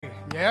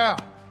Yeah.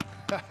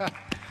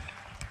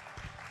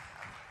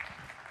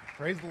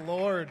 Praise the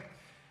Lord.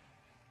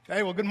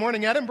 Hey, well, good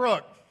morning, Edinburgh.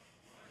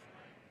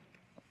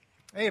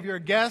 Hey, if you're a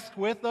guest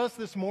with us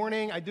this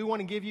morning, I do want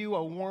to give you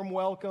a warm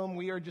welcome.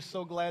 We are just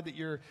so glad that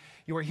you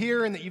are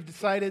here and that you've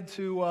decided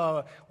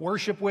to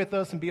worship with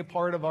us and be a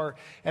part of our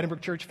Edinburgh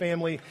Church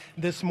family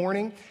this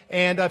morning.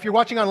 And if you're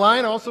watching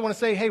online, I also want to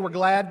say, hey, we're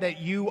glad that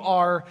you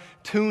are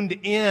tuned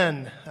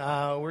in.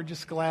 We're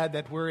just glad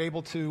that we're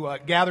able to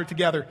gather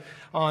together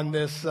on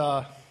this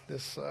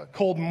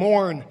cold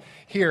morn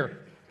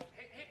here.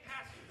 Hey,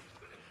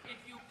 Pastor, if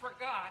you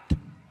forgot,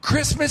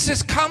 Christmas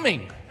is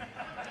coming.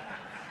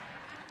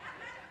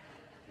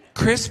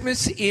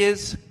 Christmas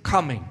is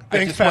coming.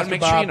 Thanks, I just want to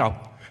make sure you know.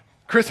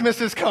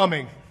 Christmas is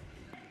coming.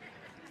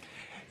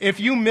 If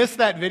you missed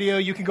that video,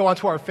 you can go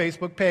onto our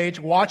Facebook page,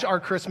 watch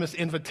our Christmas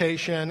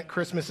invitation.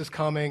 Christmas is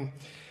coming.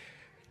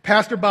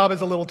 Pastor Bob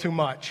is a little too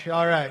much.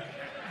 All right.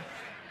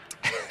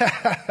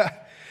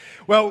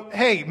 Well,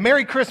 hey,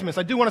 Merry Christmas.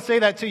 I do want to say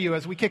that to you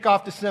as we kick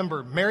off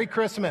December. Merry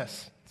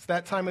Christmas. It's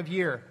that time of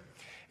year.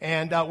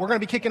 And we're going to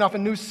be kicking off a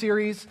new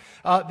series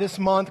this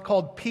month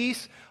called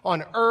Peace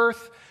on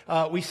Earth.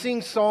 We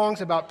sing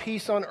songs about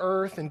peace on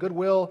earth and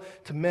goodwill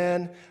to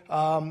men,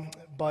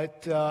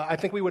 but I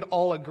think we would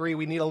all agree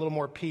we need a little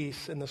more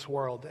peace in this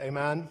world.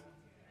 Amen?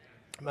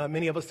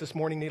 Many of us this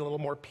morning need a little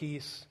more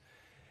peace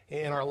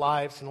in our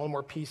lives and a little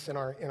more peace in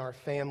our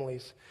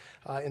families.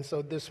 And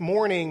so this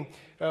morning,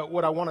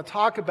 what I want to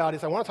talk about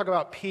is I want to talk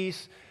about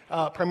peace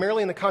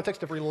primarily in the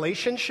context of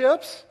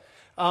relationships,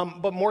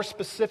 but more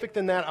specific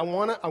than that, I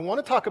want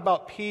to talk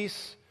about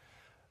peace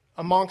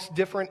amongst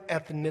different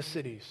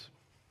ethnicities.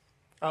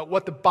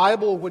 What the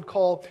Bible would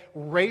call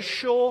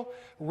racial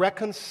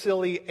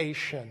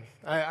reconciliation.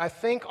 I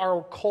think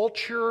our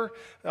culture,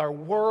 our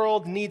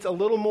world needs a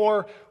little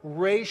more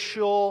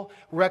racial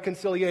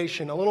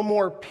reconciliation, a little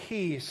more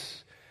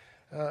peace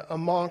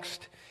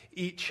amongst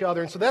each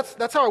other. And so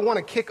that's how I want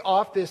to kick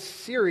off this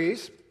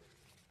series,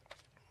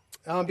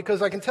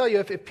 because I can tell you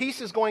if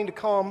peace is going to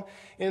come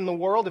in the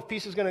world, if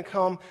peace is going to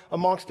come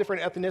amongst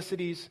different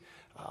ethnicities,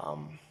 I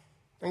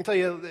can tell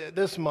you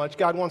this much: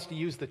 God wants to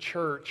use the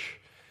church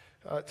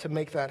to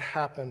make that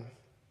happen.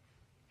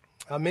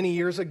 Many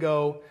years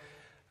ago,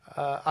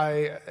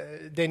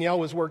 Danielle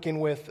was working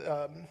with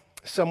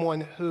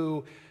someone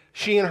who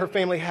she and her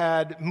family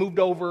had moved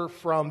over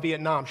from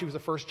Vietnam. She was a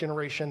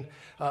first-generation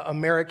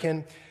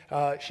American.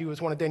 She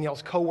was one of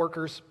Danielle's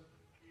co-workers.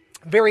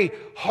 Very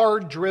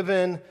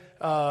hard-driven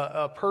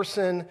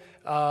person,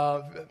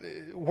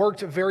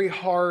 worked very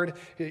hard.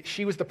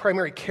 She was the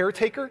primary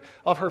caretaker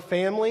of her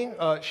family.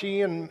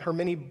 She and her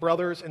many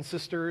brothers and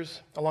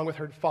sisters, along with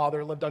her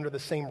father, lived under the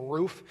same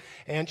roof.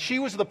 And she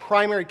was the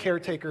primary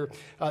caretaker,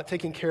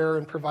 taking care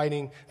and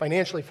providing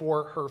financially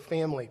for her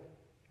family.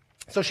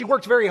 So she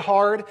worked very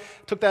hard,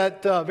 took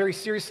that very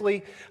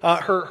seriously.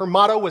 Her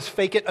motto was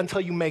 "fake it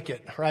until you make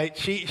it," right?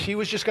 She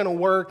was just going to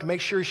work,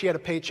 make sure she had a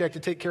paycheck to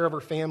take care of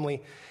her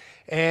family.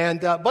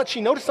 But she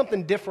noticed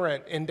something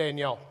different in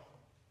Danielle.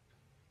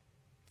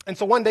 And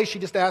so one day she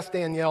just asked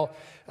Danielle,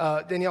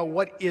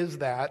 what is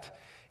that?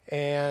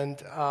 And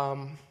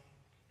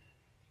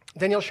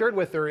Danielle shared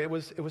with her it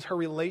was her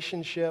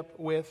relationship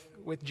with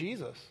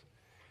Jesus.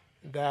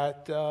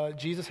 That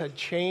Jesus had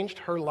changed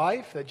her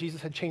life, that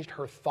Jesus had changed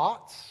her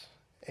thoughts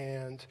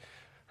and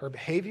her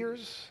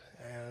behaviors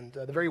and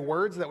the very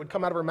words that would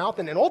come out of her mouth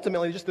and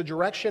ultimately just the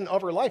direction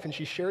of her life. And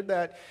she shared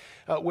that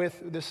with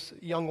this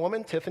young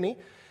woman, Tiffany.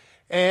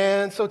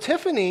 And so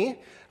Tiffany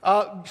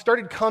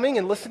started coming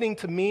and listening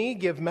to me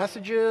give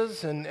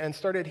messages and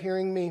started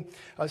hearing me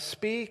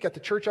speak at the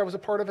church I was a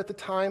part of at the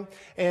time.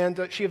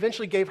 And she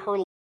eventually gave her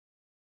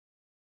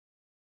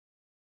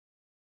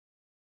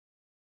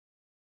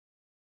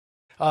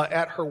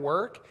at her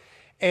work.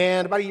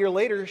 And about a year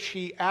later,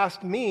 she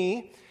asked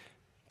me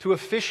to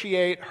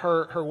officiate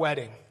her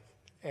wedding.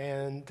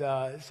 And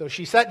so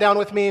she sat down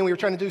with me, and we were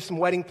trying to do some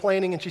wedding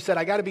planning, and she said,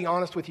 I got to be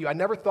honest with you, I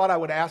never thought I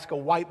would ask a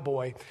white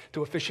boy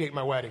to officiate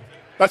my wedding.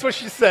 That's what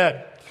she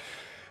said.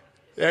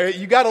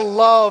 You got to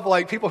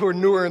love people who are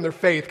newer in their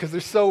faith because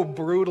they're so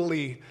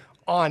brutally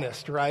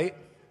honest, right?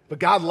 But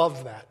God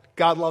loves that.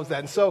 God loves that.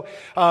 And so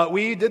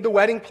we did the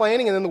wedding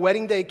planning, and then the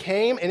wedding day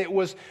came, and it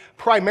was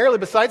primarily,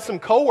 besides some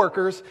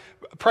coworkers,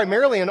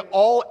 primarily an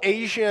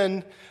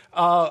all-Asian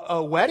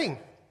wedding.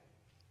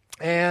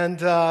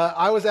 And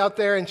I was out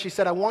there, and she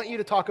said, I want you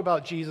to talk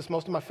about Jesus.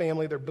 Most of my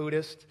family, they're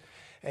Buddhist,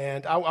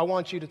 and I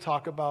want you to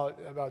talk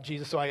about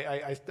Jesus. So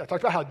I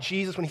talked about how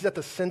Jesus, when he's at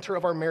the center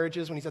of our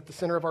marriages, when he's at the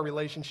center of our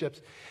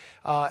relationships,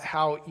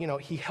 how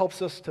he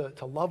helps us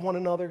to love one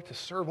another, to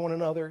serve one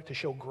another, to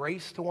show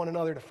grace to one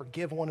another, to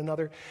forgive one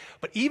another.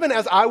 But even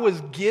as I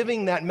was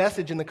giving that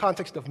message in the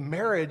context of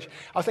marriage,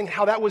 I was thinking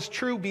how that was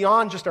true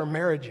beyond just our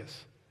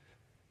marriages.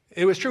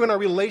 It was true in our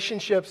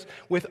relationships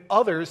with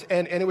others,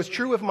 and it was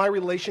true of my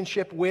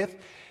relationship with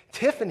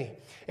Tiffany.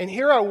 And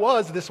here I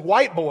was, this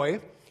white boy,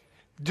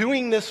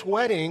 doing this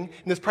wedding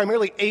in this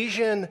primarily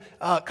Asian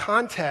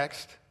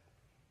context,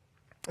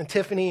 and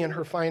Tiffany and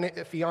her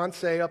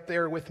fiance up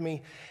there with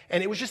me.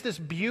 And it was just this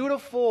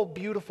beautiful,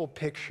 beautiful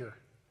picture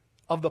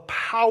of the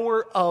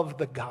power of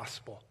the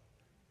gospel,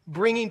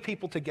 bringing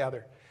people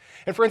together.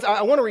 And friends,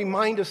 I want to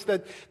remind us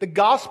that the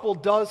gospel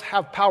does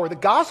have power. The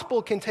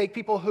gospel can take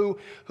people who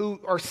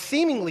are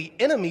seemingly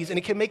enemies and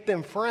it can make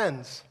them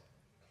friends.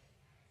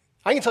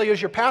 I can tell you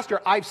as your pastor,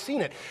 I've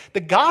seen it.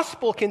 The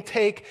gospel can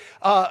take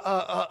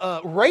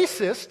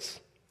racists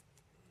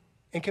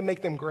and can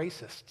make them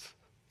gracists.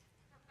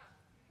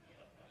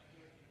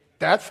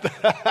 That's the,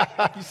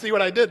 you see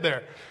what I did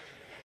there?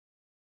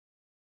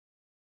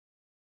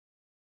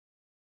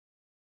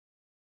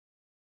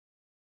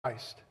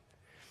 Christ.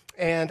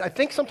 And I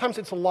think sometimes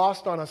it's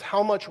lost on us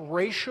how much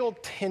racial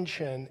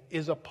tension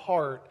is a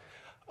part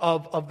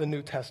of the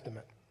New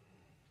Testament.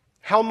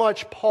 How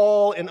much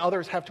Paul and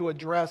others have to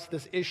address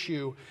this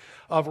issue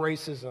of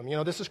racism. You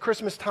know, this is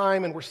Christmas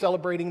time and we're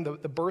celebrating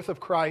the birth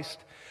of Christ.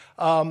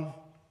 But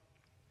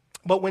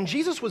when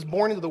Jesus was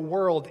born into the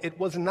world, it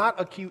was not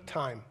a cute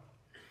time.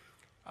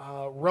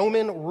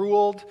 Roman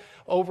ruled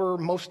over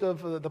most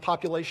of the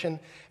population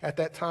at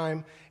that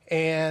time,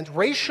 and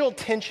racial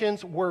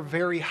tensions were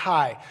very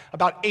high.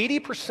 About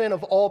 80%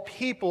 of all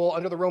people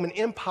under the Roman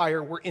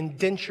Empire were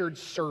indentured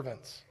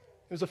servants.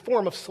 It was a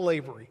form of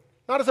slavery.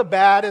 Not as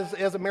bad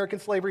as American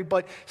slavery,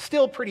 but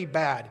still pretty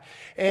bad.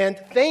 And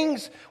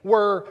things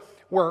were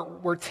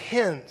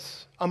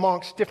tense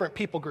amongst different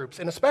people groups,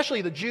 and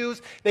especially the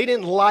Jews. They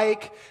didn't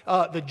like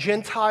the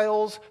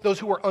Gentiles, those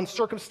who were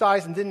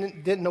uncircumcised and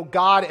didn't know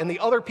God, and the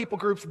other people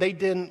groups, they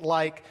didn't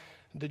like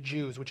the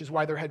Jews, which is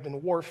why there had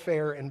been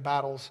warfare and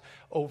battles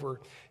over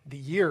the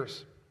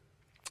years.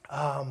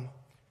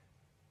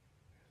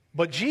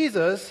 But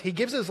Jesus, he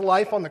gives his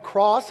life on the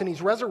cross, and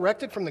he's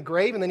resurrected from the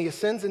grave, and then he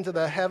ascends into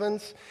the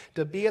heavens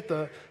to be at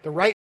the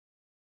right.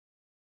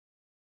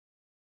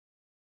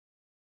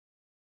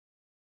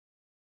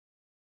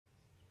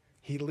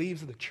 He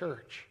leaves the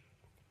church.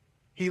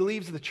 He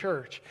leaves the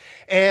church.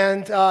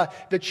 And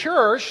the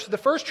church, the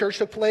first church,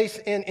 took place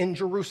in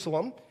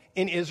Jerusalem,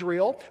 in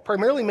Israel,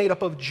 primarily made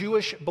up of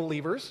Jewish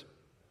believers.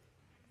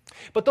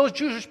 But those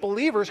Jewish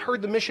believers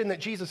heard the mission that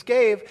Jesus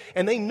gave,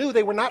 and they knew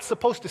they were not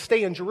supposed to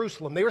stay in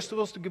Jerusalem. They were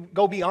supposed to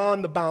go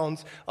beyond the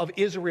bounds of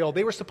Israel.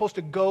 They were supposed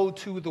to go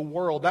to the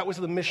world. That was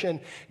the mission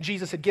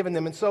Jesus had given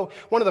them. And so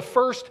one of the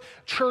first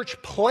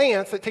church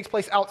plants that takes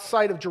place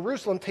outside of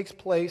Jerusalem takes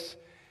place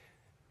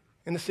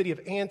in the city of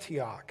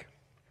Antioch.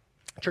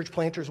 Church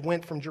planters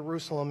went from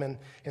Jerusalem and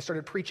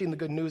started preaching the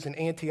good news in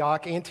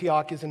Antioch.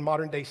 Antioch is in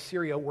modern-day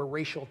Syria, where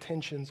racial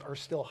tensions are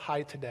still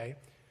high today.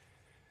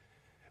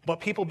 But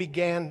people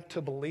began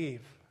to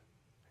believe.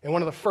 And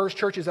one of the first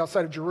churches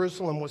outside of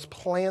Jerusalem was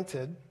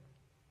planted,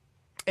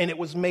 and it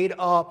was made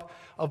up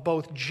of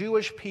both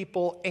Jewish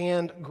people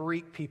and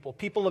Greek people,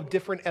 people of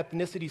different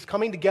ethnicities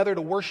coming together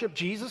to worship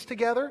Jesus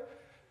together,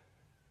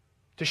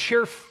 to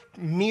share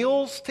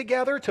meals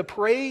together, to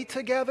pray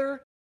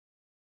together.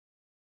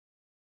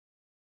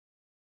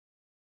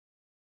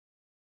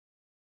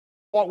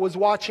 Was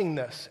watching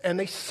this, and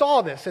they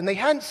saw this, and they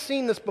hadn't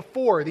seen this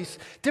before. These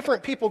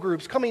different people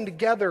groups coming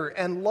together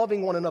and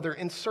loving one another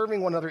and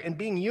serving one another and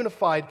being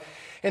unified.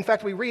 In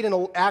fact, we read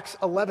in Acts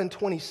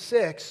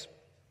 11:26,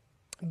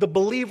 the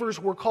believers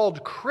were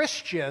called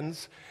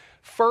Christians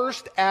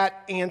first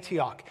at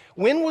Antioch.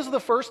 When was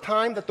the first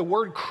time that the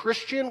word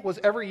Christian was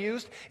ever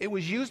used? It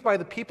was used by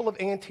the people of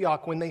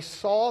Antioch when they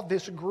saw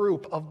this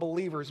group of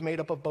believers made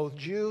up of both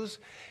Jews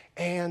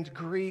and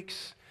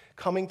Greeks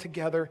coming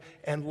together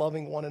and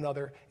loving one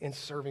another and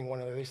serving one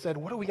another. They said,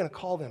 what are we going to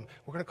call them?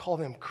 We're going to call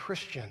them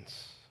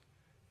Christians.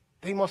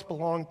 They must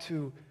belong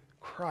to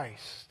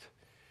Christ.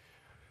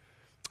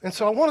 And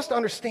so I want us to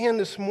understand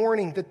this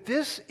morning that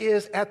this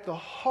is at the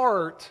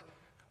heart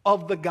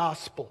of the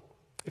gospel.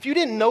 If you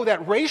didn't know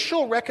that,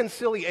 racial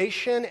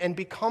reconciliation and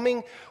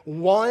becoming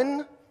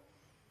one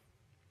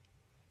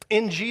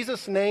in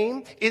Jesus'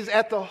 name is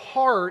at the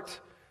heart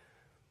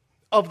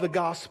of the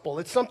gospel.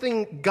 It's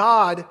something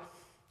God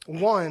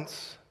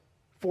wants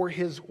for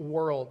his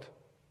world.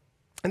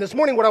 And this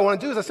morning what I want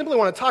to do is I simply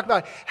want to talk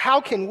about how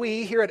can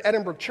we here at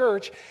Edinburgh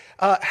Church,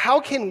 how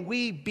can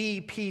we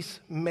be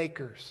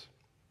peacemakers?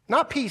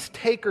 Not peace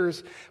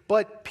takers,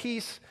 but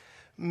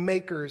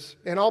peacemakers.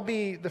 And I'll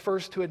be the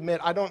first to admit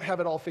I don't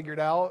have it all figured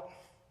out.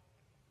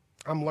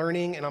 I'm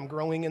learning and I'm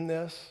growing in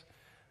this.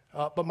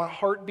 But my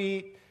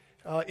heartbeat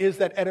is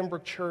that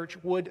Edinburgh Church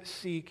would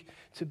seek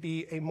to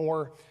be a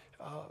more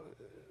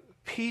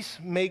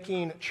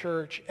peacemaking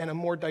church and a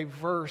more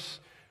diverse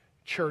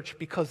church,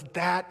 because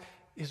that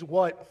is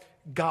what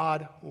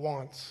God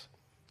wants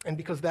and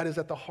because that is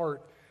at the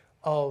heart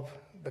of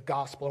the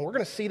gospel. And we're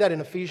going to see that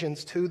in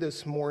Ephesians 2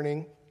 this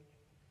morning.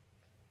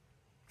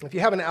 If you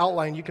have an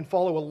outline, you can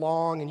follow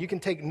along and you can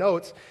take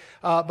notes.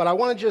 But I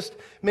want to just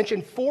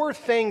mention 4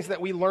 things that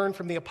we learned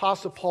from the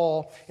Apostle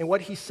Paul and what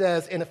he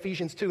says in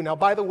Ephesians 2. Now,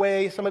 by the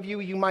way, some of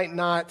you might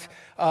not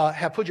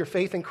have put your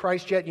faith in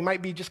Christ yet. You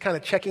might be just kind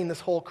of checking this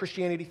whole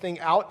Christianity thing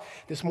out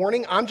this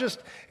morning. I'm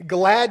just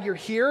glad you're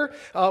here.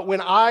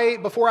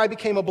 Before I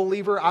became a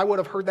believer, I would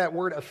have heard that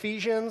word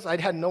Ephesians.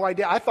 I'd had no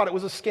idea. I thought it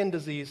was a skin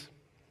disease.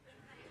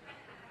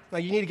 Now,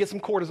 you need to get some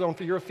cortisone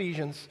for your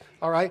Ephesians,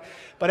 all right?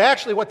 But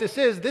actually what this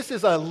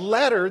is a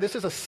letter, this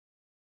is a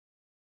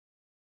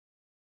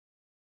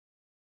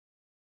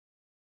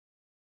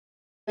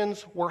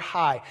were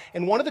high.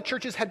 And one of the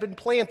churches had been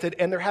planted,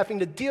 and they're having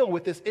to deal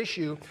with this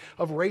issue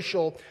of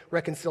racial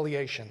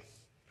reconciliation.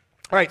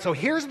 All right, so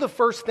here's the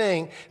first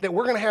thing that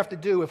we're going to have to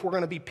do if we're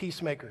going to be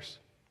peacemakers.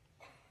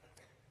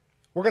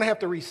 We're going to have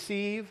to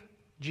receive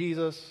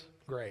Jesus'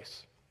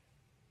 grace.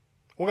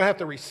 We're going to have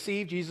to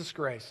receive Jesus'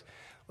 grace.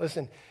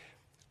 Listen,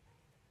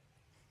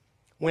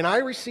 when I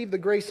receive the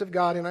grace of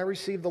God and I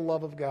receive the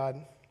love of God,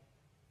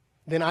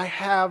 then I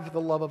have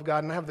the love of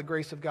God and I have the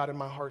grace of God in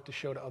my heart to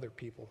show to other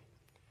people.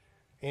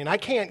 And I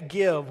can't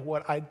give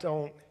what I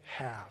don't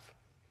have.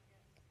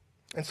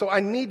 And so I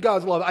need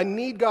God's love. I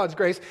need God's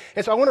grace.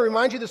 And so I want to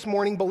remind you this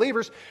morning,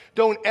 believers,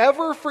 don't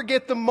ever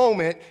forget the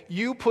moment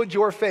you put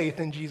your faith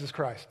in Jesus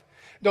Christ.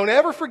 Don't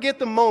ever forget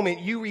the moment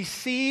you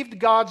received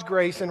God's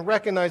grace and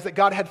recognized that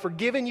God had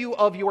forgiven you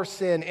of your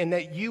sin and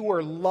that you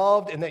were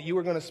loved and that you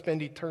were going to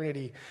spend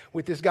eternity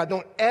with this God.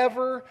 Don't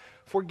ever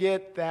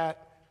forget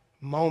that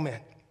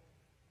moment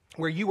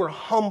where you were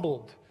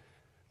humbled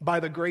by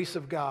the grace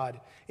of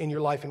God in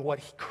your life and what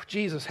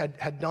Jesus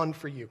had done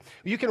for you.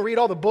 You can read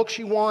all the books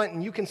you want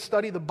and you can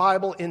study the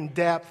Bible in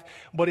depth,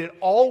 but it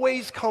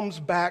always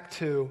comes back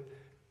to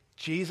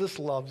Jesus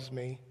loves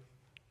me.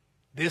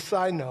 This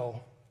I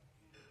know,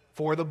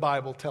 for the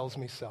Bible tells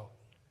me so.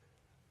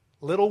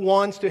 Little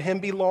ones to him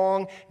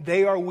belong,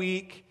 they are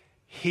weak,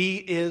 he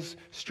is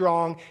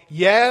strong.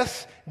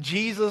 Yes,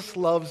 Jesus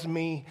loves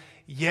me.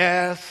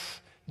 Yes,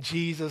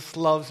 Jesus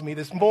loves me.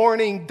 This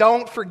morning,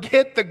 don't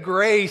forget the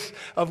grace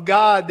of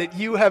God that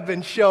you have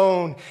been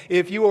shown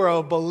if you are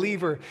a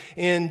believer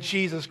in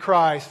Jesus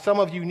Christ. Some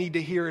of you need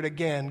to hear it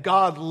again.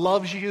 God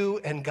loves you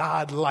and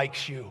God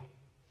likes you.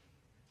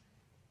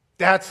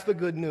 That's the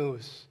good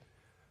news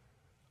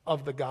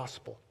of the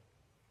gospel.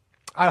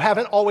 I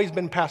haven't always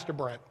been Pastor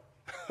Brent,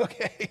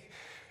 okay?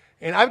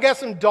 And I've got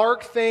some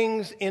dark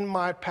things in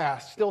my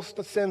past, still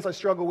sins I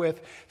struggle with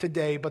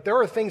today, but there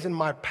are things in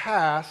my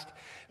past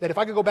that if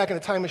I could go back in a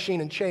time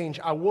machine and change,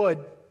 I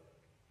would.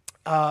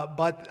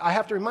 But I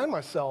have to remind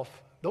myself,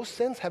 those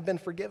sins have been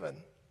forgiven.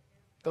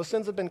 Those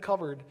sins have been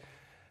covered.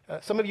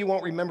 Some of you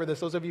won't remember this,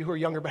 those of you who are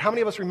younger, but how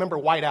many of us remember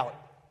Whiteout?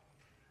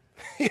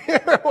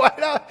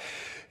 Whiteout?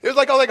 It was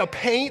like a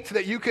paint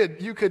that you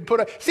could put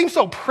on. It seems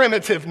so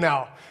primitive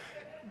now.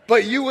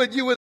 But you would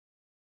and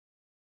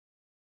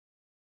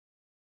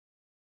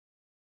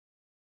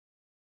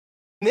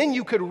then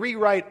you could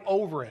rewrite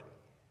over it.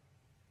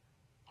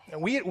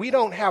 And we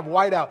don't have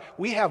whiteout,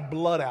 we have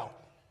blood out.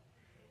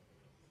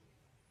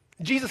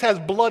 Jesus has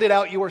blooded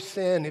out your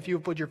sin if you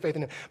have put your faith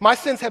in him. My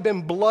sins have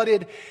been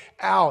blooded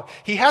out.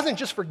 He hasn't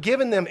just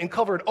forgiven them and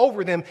covered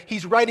over them,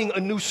 he's writing a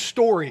new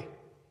story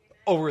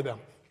over them.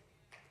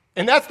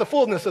 And that's the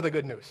fullness of the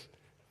good news.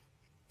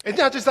 It's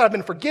not just that I've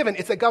been forgiven,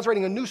 it's that God's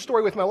writing a new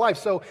story with my life.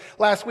 So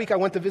last week I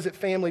went to visit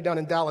family down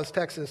in Dallas,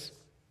 Texas.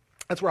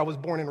 That's where I was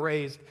born and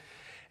raised.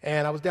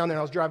 And I was down there and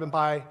I was driving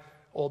by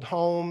old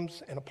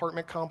homes and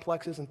apartment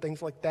complexes and things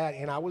like that.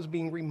 And I was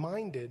being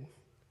reminded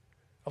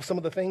of some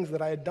of the things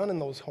that I had done in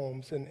those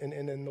homes and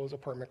in those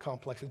apartment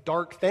complexes.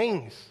 Dark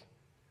things.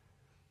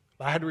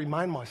 I had to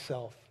remind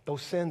myself,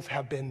 those sins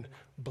have been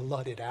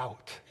blooded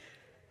out.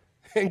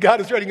 And God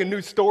is writing a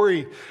new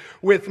story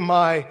with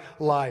my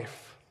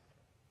life.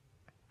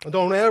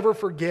 Don't ever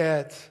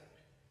forget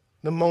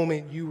the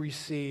moment you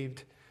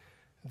received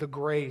the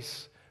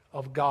grace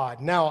of God.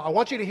 Now, I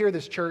want you to hear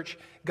this, church.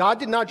 God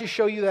did not just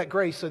show you that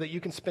grace so that you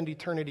can spend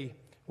eternity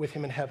with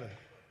him in heaven.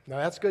 Now,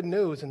 that's good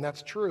news, and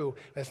that's true.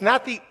 It's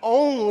not the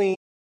only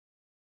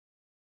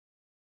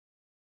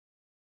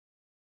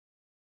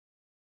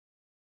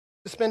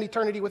to spend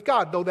eternity with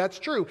God, though that's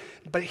true.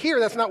 But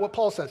here, that's not what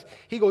Paul says.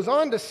 He goes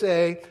on to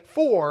say,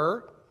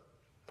 or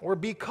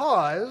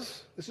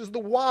because, this is the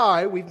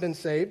why we've been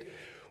saved,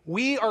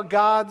 we are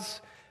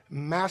God's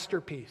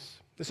masterpiece.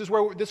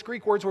 This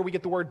Greek word is where we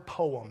get the word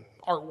poem,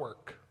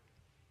 artwork.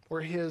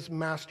 We're his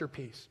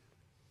masterpiece.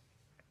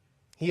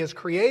 He has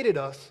created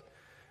us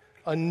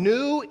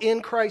anew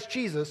in Christ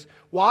Jesus.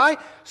 Why?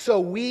 So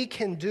we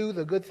can do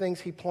the good things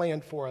he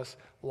planned for us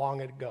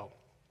long ago.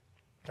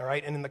 All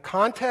right? And in the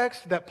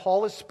context that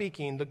Paul is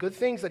speaking, the good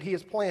things that he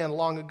has planned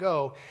long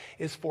ago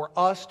is for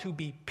us to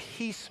be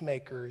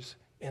peacemakers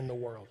in the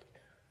world.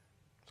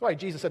 That's why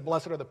Jesus said,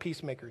 blessed are the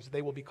peacemakers.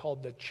 They will be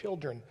called the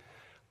children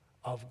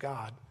of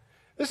God.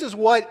 This is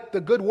what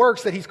the good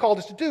works that he's called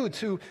us to do,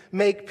 to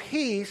make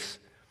peace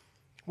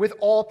with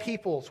all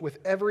peoples, with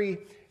every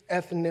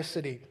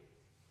ethnicity.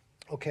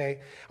 Okay?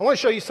 I want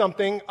to show you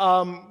something.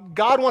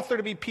 God wants there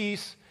to be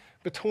peace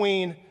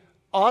between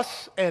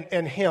us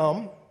and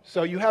him.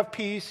 So you have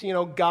peace,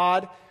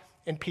 God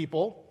and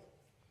people.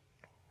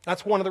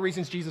 That's one of the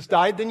reasons Jesus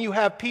died. Then you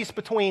have peace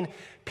between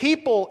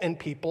people and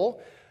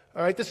people.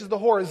 All right, this is the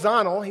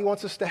horizontal. He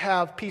wants us to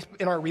have peace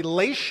in our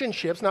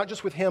relationships, not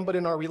just with him, but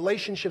in our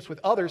relationships with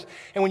others.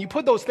 And when you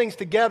put those things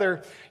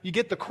together, you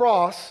get the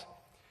cross.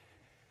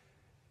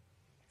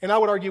 And I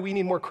would argue we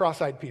need more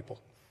cross-eyed people.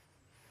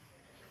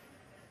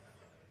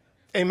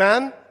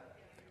 Amen?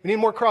 We need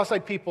more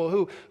cross-eyed people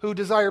who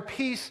desire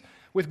peace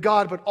with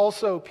God, but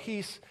also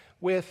peace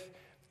with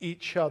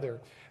each other.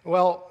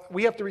 Well,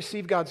 we have to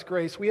receive God's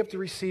grace. We have to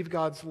receive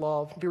God's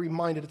love. Be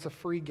reminded it's a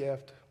free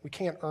gift. We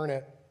can't earn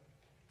it.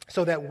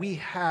 So that we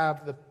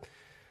have the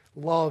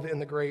love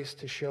and the grace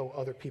to show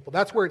other people.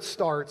 That's where it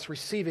starts,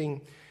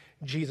 receiving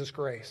Jesus'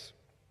 grace.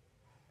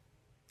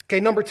 Okay,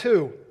 number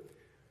 2.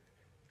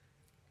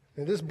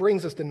 And this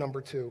brings us to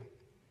number 2.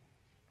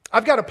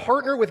 I've got to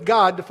partner with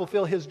God to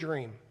fulfill his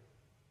dream.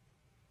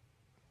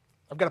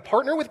 I've got to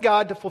partner with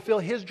God to fulfill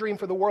his dream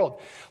for the world.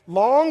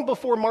 Long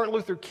before Martin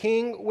Luther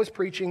King was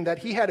preaching that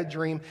he had a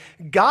dream,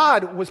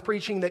 God was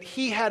preaching that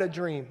he had a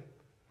dream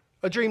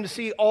to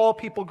see all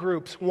people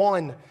groups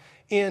one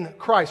in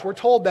Christ. We're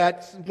told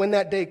that when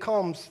that day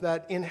comes,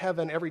 that in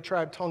heaven every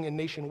tribe, tongue, and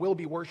nation will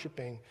be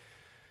worshiping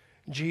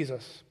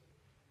Jesus.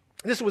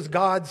 This was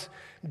God's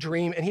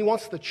dream, and he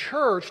wants the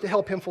church to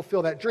help him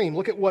fulfill that dream.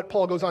 Look at what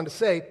Paul goes on to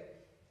say,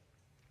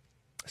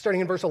 starting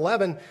in verse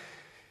 11.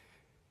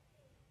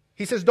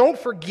 He says, "Don't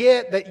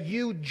forget that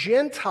you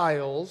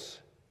Gentiles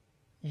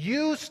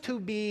used to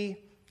be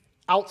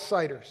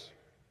outsiders."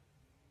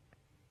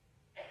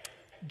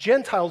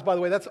 Gentiles, by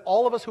the way, that's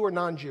all of us who are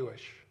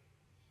non-Jewish.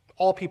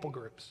 All people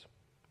groups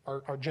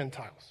are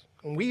Gentiles.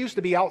 And we used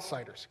to be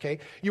outsiders, okay?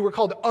 You were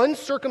called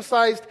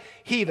uncircumcised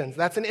heathens.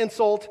 That's an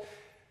insult.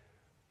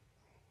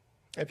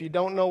 If you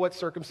don't know what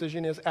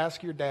circumcision is,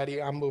 ask your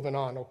daddy. I'm moving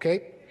on,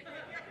 okay?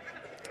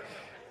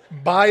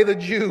 By the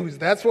Jews.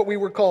 That's what we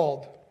were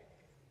called.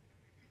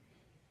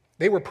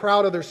 They were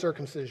proud of their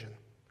circumcision,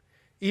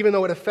 even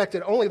though it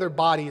affected only their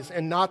bodies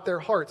and not their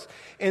hearts.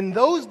 In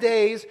those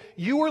days,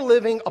 you were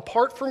living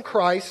apart from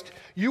Christ.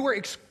 You were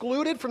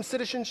excluded from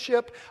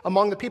citizenship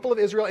among the people of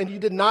Israel, and you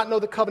did not know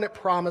the covenant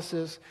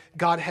promises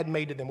God had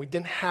made to them. We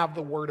didn't have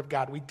the word of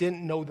God. We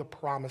didn't know the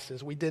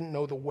promises. We didn't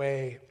know the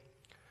way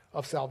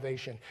of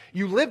salvation.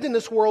 You lived in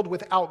this world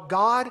without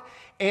God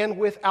and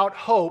without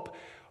hope,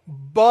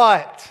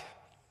 but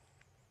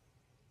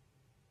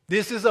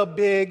this is a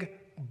big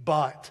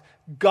but.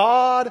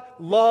 God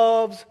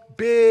loves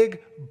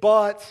big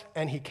butts,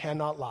 and he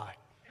cannot lie.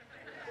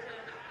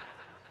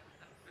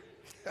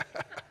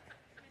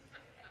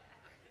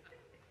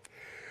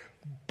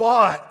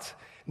 But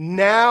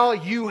now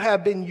you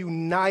have been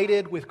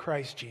united with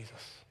Christ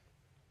Jesus.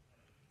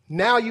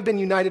 Now you've been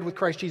united with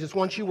Christ Jesus.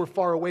 Once you were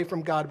far away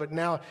from God, but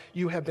now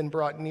you have been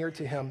brought near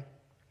to him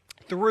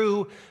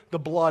through the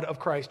blood of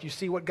Christ. You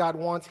see what God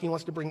wants? He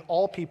wants to bring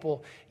all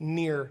people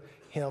near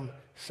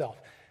himself.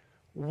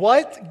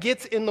 What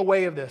gets in the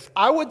way of this?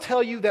 I would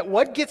tell you that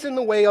what gets in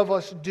the way of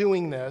us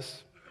doing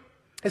this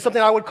is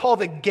something I would call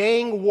the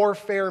gang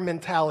warfare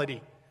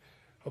mentality.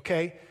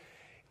 Okay?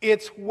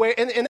 It's where,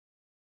 and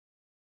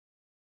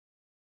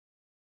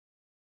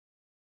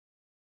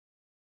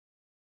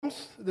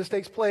this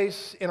takes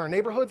place in our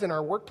neighborhoods, in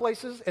our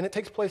workplaces, and it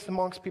takes place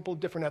amongst people of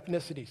different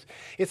ethnicities.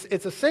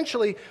 It's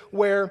essentially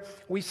where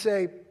we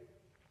say,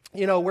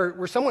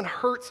 where someone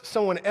hurts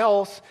someone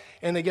else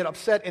and they get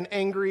upset and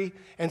angry,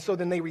 and so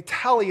then they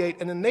retaliate,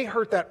 and then they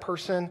hurt that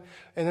person,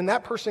 and then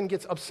that person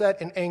gets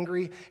upset and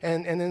angry,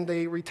 and then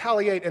they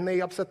retaliate and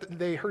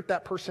they hurt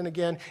that person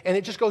again, and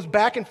it just goes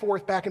back and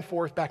forth, back and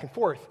forth, back and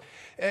forth.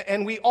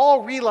 And we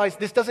all realize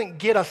this doesn't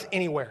get us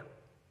anywhere.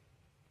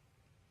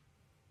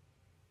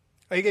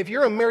 Like if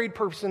you're a married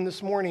person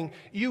this morning,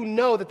 you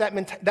know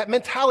that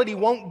mentality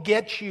won't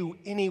get you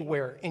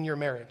anywhere in your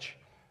marriage.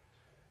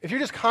 If you're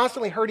just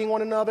constantly hurting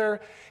one another,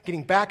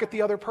 getting back at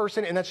the other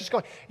person, and that's just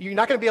going, you're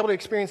not going to be able to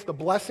experience the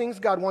blessings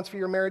God wants for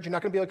your marriage. You're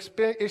not going to be able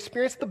to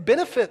experience the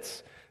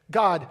benefits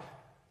God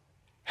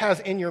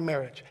has in your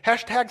marriage. #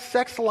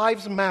 sex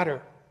lives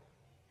matter.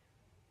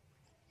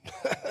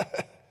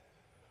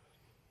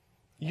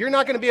 You're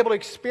not going to be able to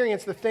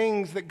experience the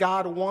things that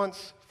God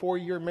wants for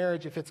your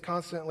marriage if it's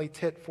constantly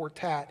tit for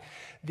tat.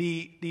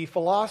 The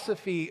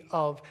philosophy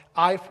of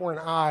eye for an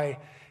eye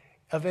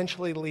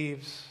eventually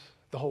leaves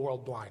the whole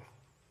world blind.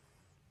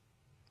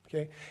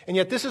 Okay? And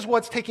yet this is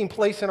what's taking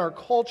place in our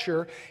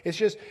culture. It's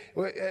just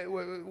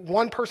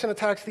one person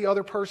attacks the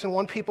other person,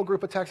 one people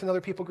group attacks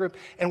another people group,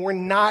 and we're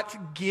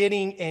not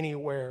getting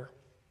anywhere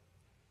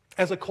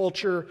as a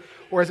culture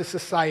or as a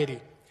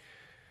society.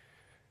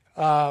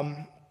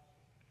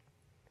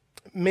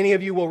 Many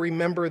of you will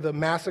remember the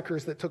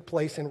massacres that took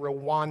place in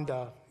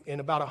Rwanda. In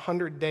about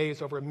 100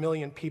 days, over 1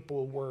 million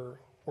people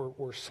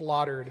were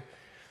slaughtered.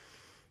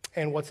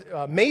 And what's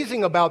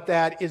amazing about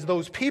that is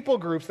those people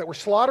groups that were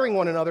slaughtering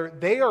one another,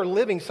 they are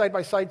living side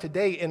by side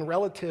today in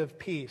relative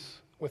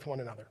peace with one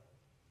another.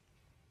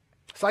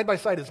 side by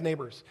side as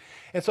neighbors.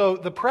 And so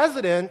the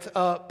president,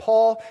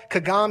 Paul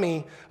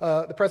Kagame,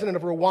 the president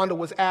of Rwanda,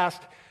 was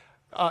asked,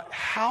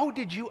 how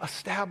did you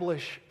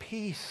establish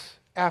peace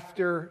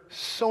after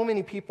so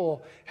many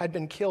people had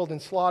been killed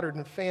and slaughtered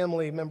and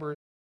family members?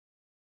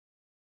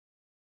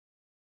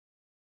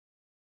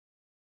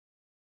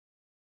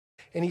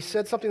 And he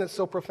said something that's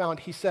so profound.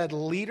 He said,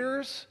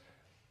 leaders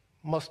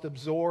must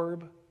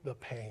absorb the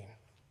pain.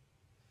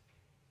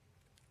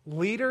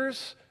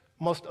 Leaders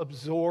must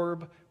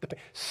absorb the pain.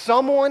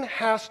 Someone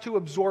has to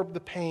absorb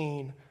the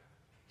pain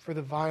for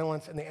the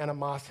violence and the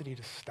animosity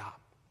to stop.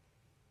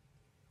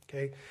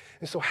 Okay?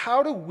 And so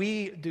how do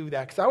we do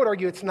that? Because I would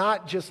argue it's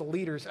not just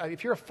leaders.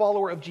 If you're a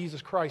follower of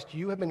Jesus Christ,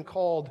 you have been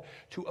called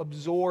to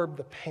absorb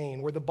the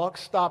pain, where the buck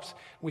stops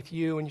with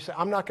you and you say,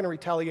 I'm not going to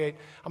retaliate,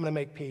 I'm going to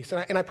make peace.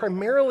 And I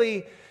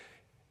primarily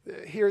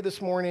here this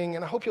morning,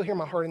 and I hope you'll hear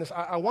my heart in this,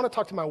 I want to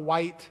talk to my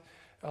white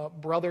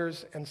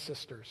brothers and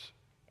sisters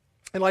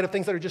in light of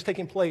things that are just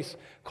taking place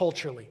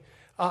culturally.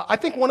 I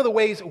think one of the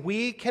ways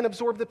we can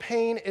absorb the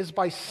pain is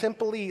by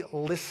simply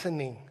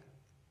listening.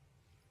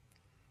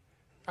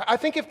 I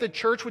think if the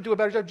church would do a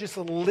better job just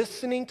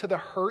listening to the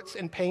hurts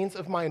and pains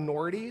of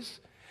minorities,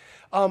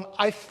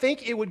 I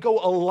think it would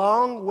go a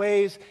long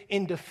ways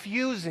in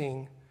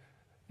diffusing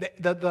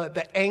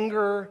the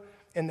anger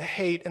and the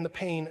hate and the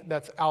pain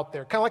that's out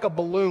there. Kind of like a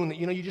balloon that,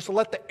 you just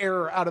let the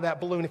air out of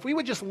that balloon. If we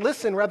would just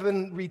listen rather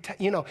than,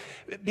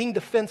 being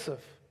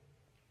defensive,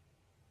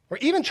 or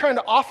even trying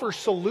to offer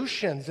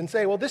solutions and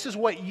say, well, this is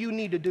what you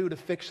need to do to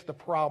fix the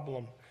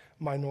problem,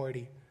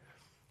 minority.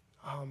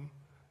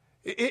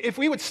 If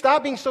we would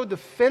stop being so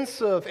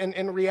defensive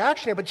and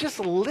reactionary, but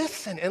just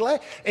listen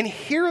and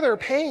hear their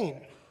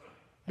pain,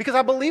 because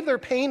I believe their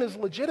pain is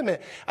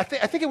legitimate, I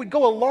think it would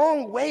go a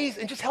long ways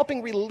in just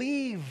helping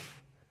relieve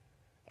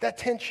that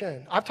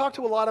tension. I've talked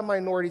to a lot of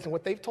minorities, and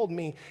what they've told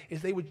me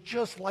is they would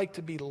just like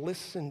to be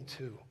listened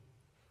to,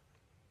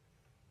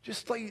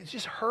 just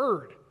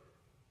heard,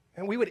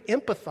 and we would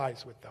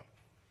empathize with them.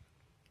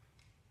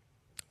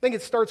 I think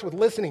it starts with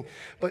listening,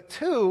 but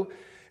two.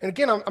 And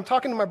again, I'm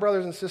talking to my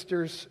brothers and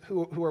sisters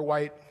who are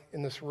white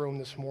in this room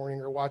this morning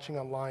or watching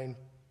online.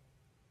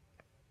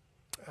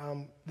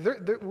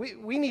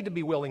 We need to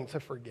be willing to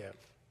forgive.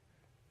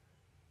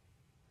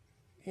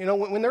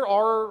 When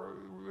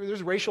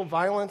there's racial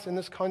violence in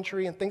this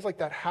country and things like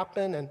that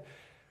happen, and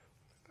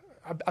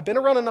I've been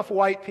around enough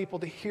white people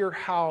to hear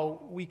how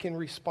we can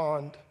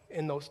respond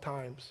in those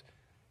times.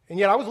 And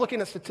yet I was looking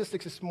at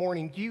statistics this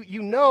morning.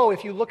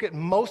 If you look at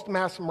most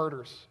mass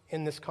murders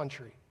in this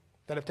country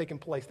that have taken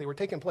place, they were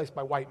taken place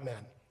by white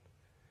men.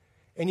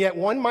 And yet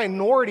one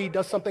minority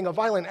does something, a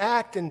violent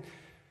act, and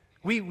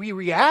we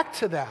react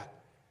to that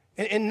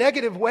in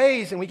negative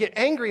ways, and we get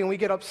angry and we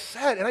get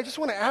upset. And I just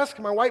want to ask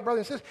my white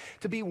brothers and sisters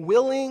to be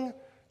willing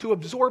to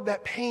absorb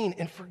that pain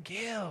and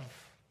forgive.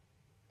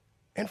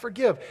 And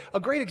forgive. A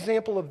great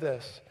example of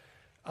this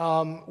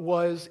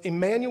was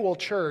Emmanuel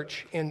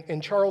Church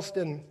in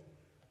Charleston,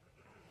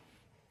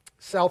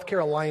 South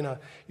Carolina.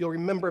 You'll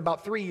remember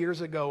about 3 years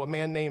ago, a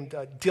man named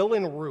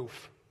Dylan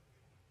Roof,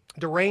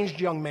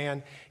 deranged young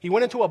man. He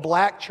went into a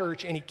black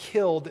church and he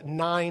killed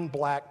 9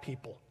 black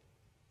people.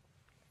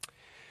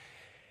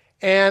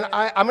 And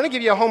I'm going to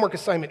give you a homework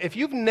assignment. If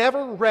you've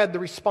never read the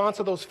response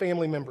of those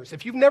family members,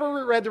 if you've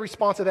never read the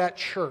response of that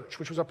church,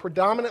 which was a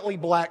predominantly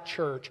black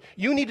church,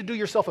 you need to do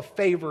yourself a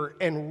favor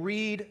and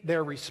read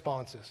their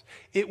responses.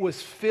 It was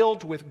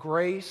filled with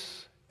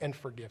grace and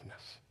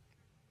forgiveness.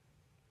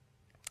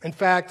 In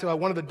fact,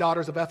 one of the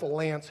daughters of Ethel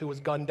Lance, who was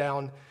gunned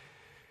down,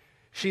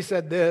 she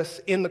said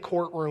this in the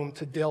courtroom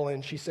to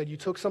Dylan. She said, "You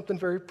took something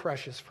very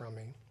precious from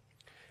me.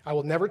 I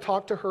will never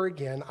talk to her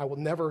again. I will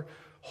never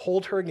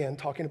hold her again,"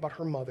 talking about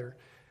her mother,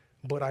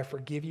 "but I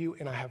forgive you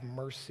and I have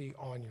mercy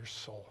on your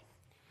soul."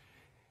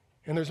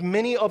 And there's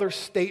many other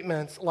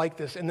statements like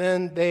this. And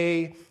then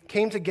they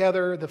came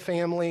together, the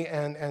family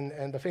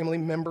and the family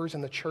members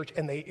in the church,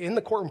 and they, in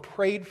the courtroom,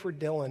 prayed for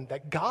Dylan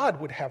that God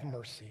would have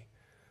mercy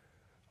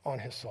on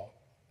his soul.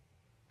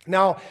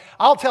 Now,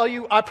 I'll tell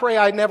you, I pray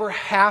I never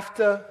have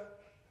to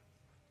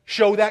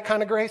show that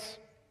kind of grace.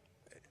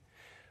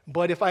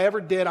 But if I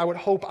ever did, I would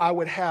hope I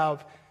would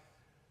have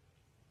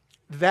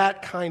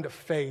that kind of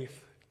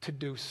faith to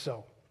do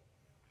so.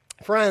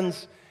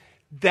 Friends,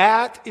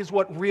 that is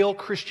what real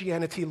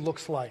Christianity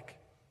looks like.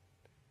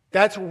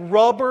 That's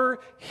rubber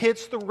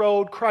hits the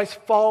road, Christ's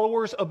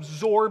followers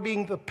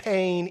absorbing the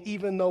pain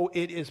even though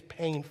it is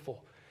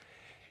painful.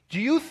 Do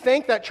you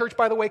think that church,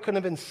 by the way, couldn't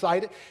have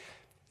incited?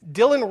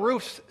 Dylan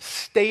Roof's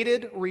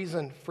stated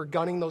reason for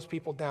gunning those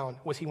people down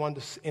was he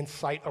wanted to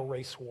incite a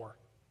race war.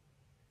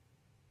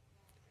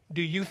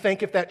 Do you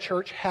think if that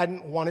church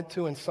hadn't wanted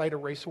to incite a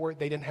race war,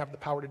 they didn't have the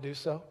power to do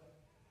so?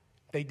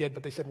 They did,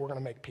 but they said, we're going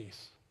to make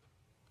peace.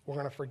 We're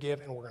going to forgive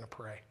and we're going to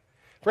pray.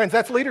 Friends,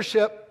 that's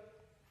leadership.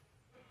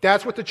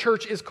 That's what the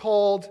church is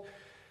called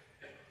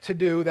to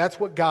do. That's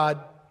what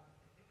God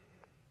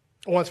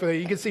wants for them.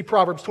 You can see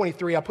Proverbs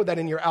 23. I put that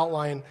in your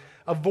outline.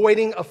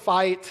 Avoiding a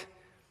fight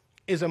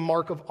is a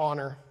mark of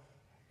honor.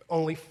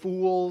 Only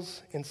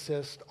fools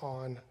insist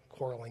on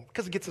quarreling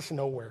because it gets us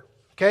nowhere.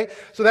 Okay?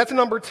 So that's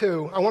number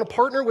 2. I want to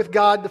partner with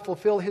God to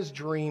fulfill his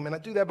dream, and I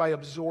do that by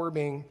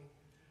absorbing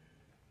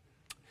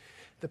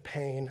the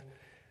pain.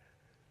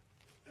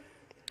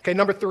 Okay,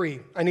 number 3,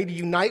 I need to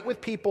unite with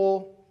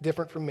people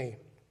different from me.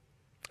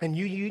 And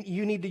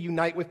you need to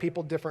unite with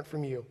people different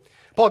from you.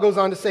 Paul goes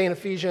on to say in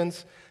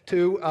Ephesians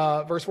 2,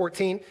 verse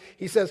 14,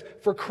 he says,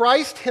 "For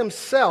Christ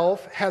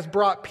himself has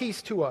brought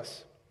peace to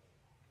us.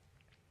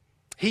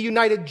 He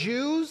united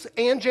Jews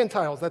and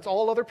Gentiles," that's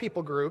all other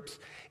people groups,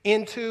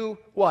 "into"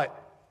 what?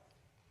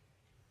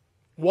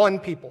 One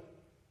people.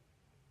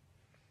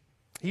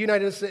 He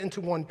united us into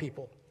one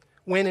people.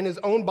 When in his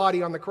own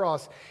body on the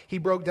cross, he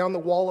broke down the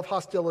wall of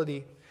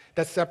hostility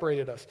that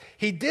separated us.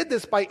 He did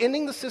this by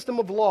ending the system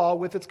of law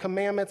with its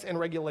commandments and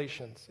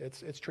regulations,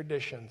 its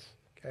traditions.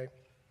 Okay.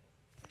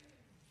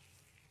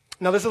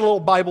 Now, this is a little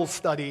Bible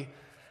study,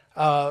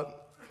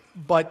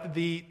 but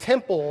the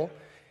temple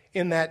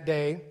in that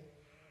day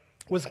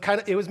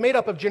was made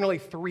up of generally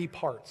 3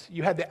 parts.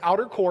 You had the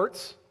outer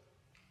courts.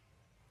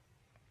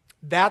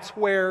 That's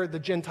where the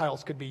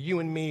Gentiles could be, you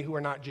and me who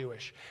are not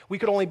Jewish. We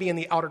could only be in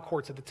the outer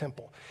courts of the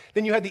temple.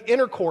 Then you had the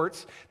inner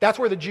courts. That's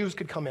where the Jews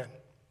could come in.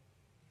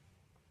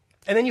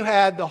 And then you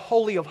had the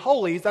Holy of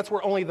Holies. That's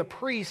where only the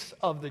priests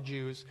of the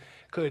Jews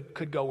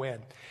could go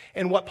in.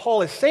 And what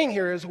Paul is saying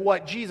here is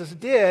what Jesus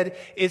did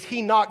is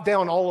he knocked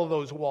down all of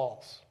those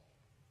walls.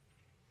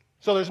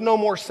 So there's no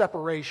more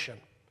separation.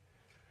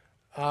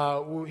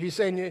 He's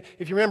saying,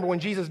 if you remember, when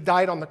Jesus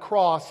died on the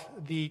cross,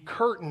 the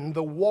curtain,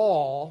 the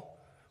wall,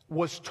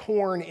 was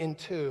torn in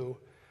two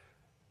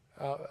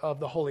of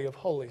the Holy of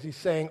Holies. He's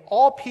saying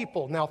all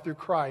people now through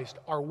Christ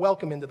are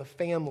welcome into the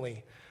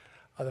family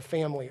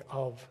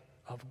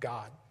of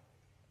God.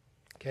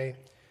 Okay?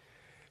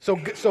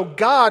 So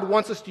God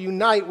wants us to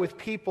unite with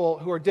people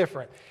who are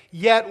different.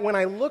 Yet when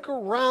I look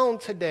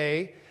around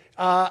today,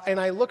 and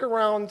I look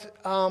around,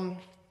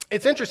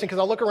 it's interesting because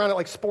I'll look around at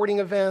like sporting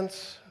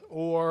events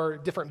or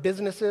different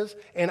businesses,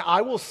 and I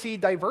will see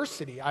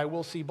diversity. I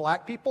will see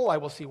black people, I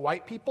will see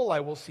white people, I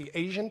will see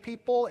Asian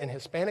people, and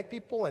Hispanic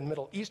people, and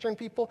Middle Eastern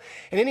people,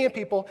 and Indian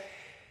people.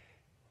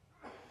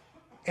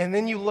 And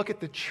then you look at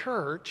the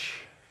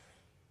church,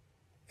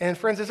 and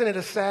friends, isn't it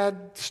a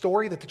sad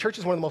story that the church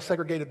is one of the most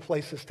segregated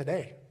places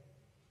today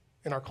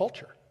in our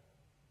culture?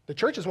 The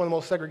church is one of the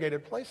most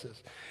segregated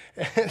places.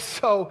 And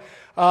so,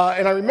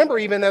 and I remember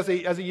even as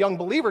a young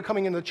believer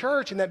coming into the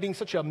church and that being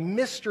such a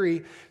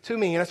mystery to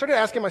me. And I started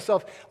asking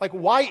myself, like,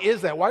 why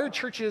is that? Why are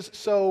churches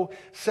so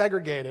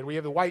segregated? We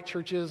have the white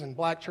churches and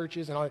black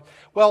churches and all that.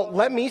 Well,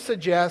 let me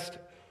suggest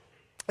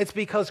it's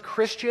because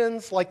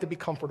Christians like to be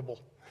comfortable.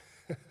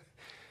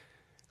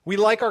 We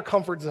like our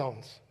comfort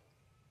zones.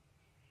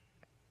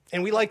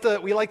 And we like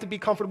to be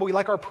comfortable. We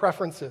like our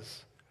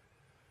preferences.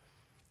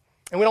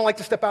 And we don't like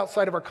to step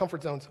outside of our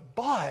comfort zones.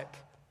 But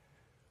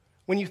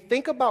when you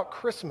think about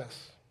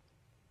Christmas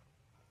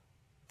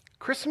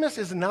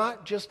is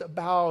not just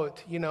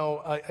about,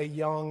 a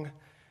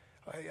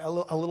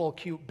little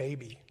cute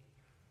baby.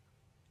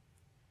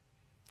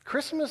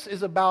 Christmas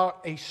is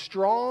about a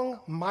strong,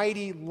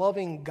 mighty,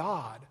 loving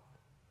God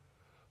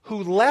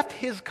who left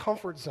his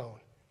comfort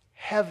zone,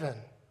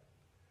 heaven,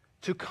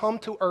 to come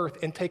to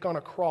earth and take on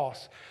a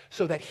cross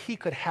so that he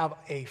could have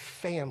a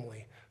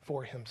family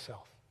for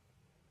himself.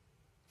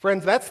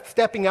 Friends, that's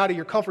stepping out of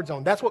your comfort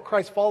zone. That's what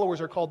Christ's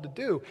followers are called to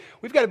do.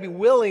 We've got to be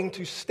willing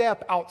to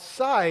step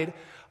outside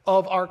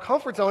of our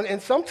comfort zone,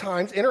 and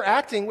sometimes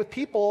interacting with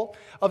people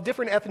of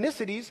different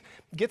ethnicities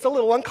gets a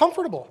little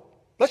uncomfortable.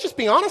 Let's just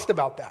be honest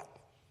about that.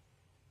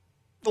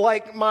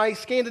 Like my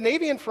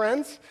Scandinavian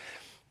friends,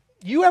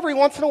 you every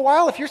once in a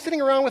while, if you're sitting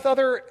around with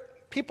other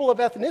people of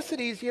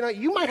ethnicities,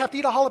 you might have to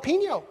eat a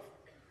jalapeno.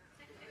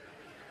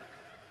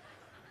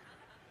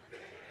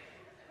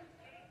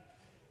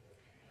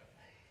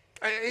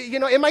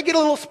 It might get a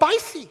little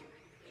spicy.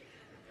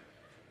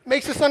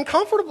 Makes us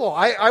uncomfortable.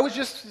 I was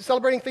just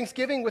celebrating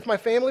Thanksgiving with my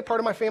family. Part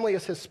of my family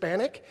is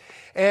Hispanic.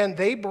 And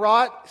they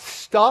brought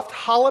stuffed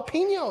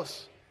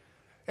jalapenos.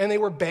 And they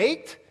were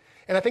baked.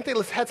 And I think they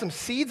had some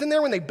seeds in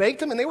there when they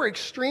baked them. And they were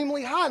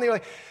extremely hot. And they were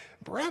like,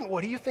 "Brent,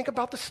 what do you think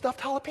about the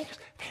stuffed jalapenos?"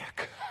 "They're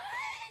good.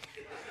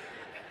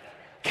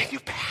 Can you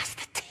pass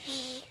the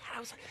tea?" I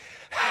was like,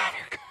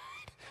 "They're good."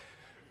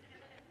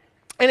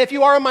 And if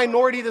you are a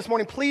minority this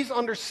morning, please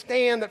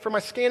understand that for my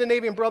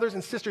Scandinavian brothers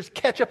and sisters,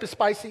 ketchup is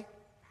spicy.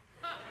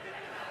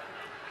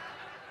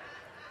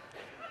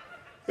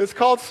 It's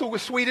called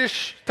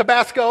Swedish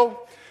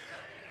Tabasco.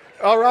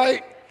 All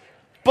right?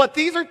 But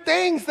these are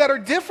things that are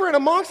different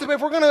amongst us.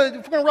 If we're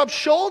gonna rub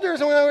shoulders,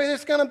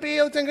 it's gonna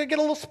get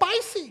a little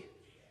spicy.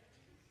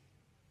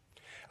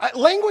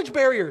 Language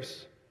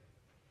barriers.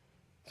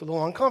 It's a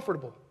little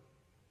uncomfortable.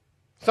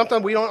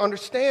 Sometimes we don't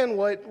understand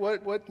what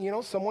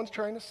someone's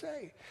trying to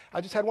say.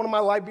 I just had one of my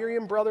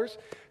Liberian brothers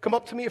come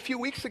up to me a few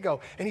weeks ago,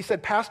 and he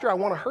said, "Pastor, I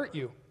want to hurt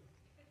you."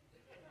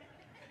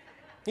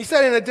 He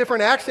said it in a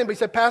different accent, but he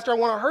said, "Pastor, I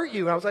want to hurt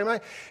you." And I was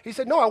like, he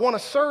said, "No, I want to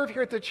serve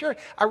here at the church."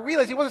 I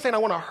realized he wasn't saying, "I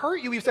want to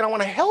hurt you." He said, "I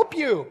want to help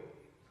you."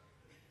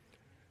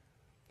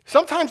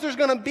 Sometimes there's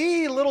going to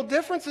be little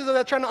differences of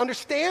that, trying to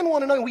understand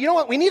one another. You know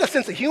what? We need a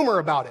sense of humor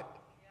about it.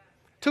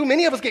 Too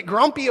many of us get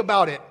grumpy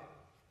about it.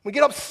 We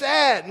get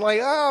upset and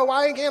like, oh,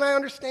 why can't I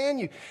understand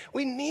you?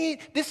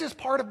 This is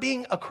part of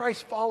being a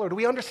Christ follower. Do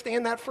we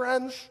understand that,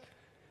 friends?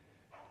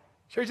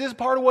 Church, this is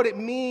part of what it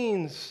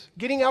means,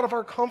 getting out of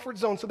our comfort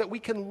zone so that we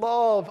can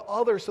love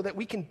others, so that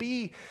we can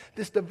be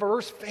this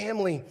diverse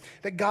family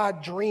that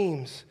God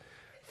dreams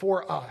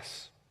for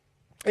us.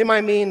 It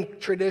might mean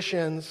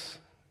traditions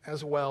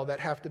as well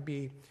that have to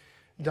be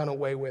done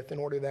away with in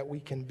order that we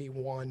can be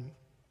one.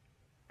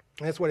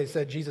 And that's what he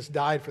said. Jesus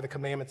died for the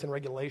commandments and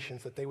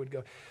regulations that they would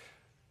go,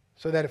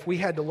 so that if we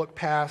had to look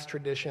past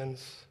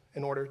traditions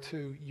in order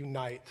to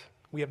unite,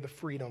 we have the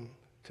freedom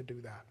to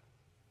do that.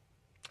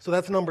 So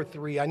that's number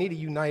 3. I need to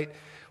unite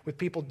with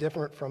people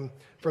different from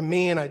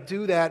me, and I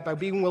do that by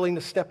being willing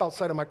to step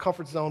outside of my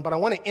comfort zone. But I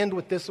want to end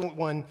with this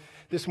one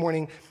this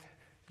morning.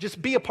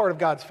 Just be a part of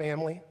God's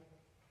family.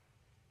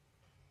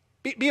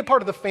 Be a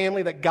part of the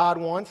family that God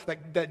wants,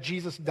 that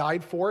Jesus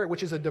died for,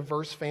 which is a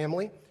diverse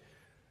family.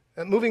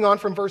 Moving on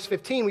from verse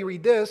 15, we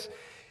read this.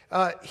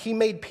 He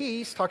made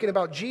peace, talking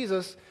about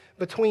Jesus,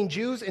 between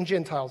Jews and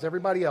Gentiles,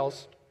 everybody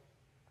else,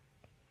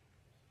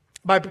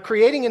 by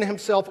creating in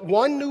himself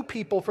one new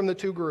people from the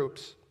two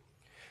groups.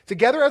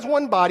 Together as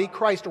one body,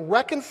 Christ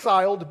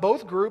reconciled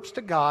both groups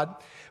to God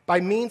by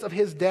means of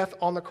his death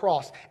on the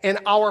cross. And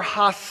our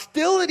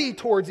hostility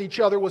towards each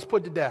other was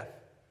put to death.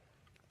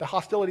 The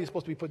hostility is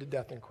supposed to be put to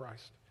death in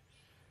Christ.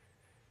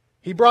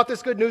 He brought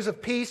this good news of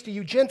peace to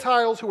you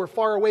Gentiles who were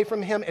far away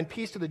from him, and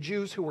peace to the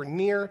Jews who were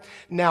near.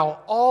 Now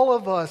all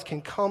of us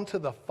can come to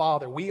the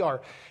Father.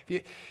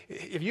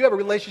 If you have a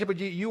relationship with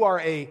Jesus, you are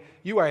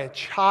a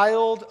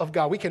child of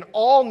God. We can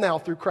all now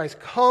through Christ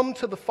come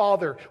to the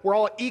Father. We're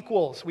all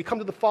equals. We come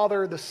to the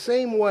Father the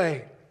same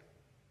way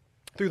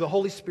through the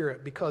Holy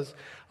Spirit because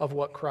of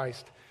what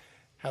Christ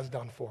has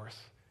done for us.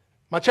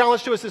 My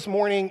challenge to us this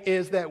morning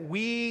is that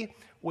we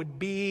would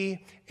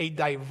be a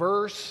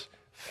diverse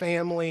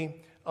family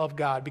of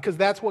God, because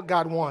that's what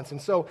God wants. And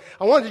so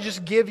I wanted to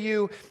just give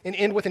you and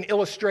end with an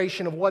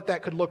illustration of what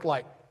that could look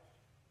like.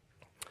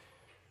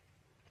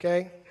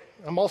 Okay?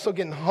 I'm also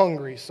getting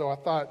hungry, so I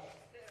thought...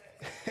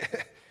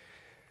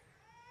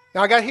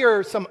 Now I got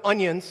here some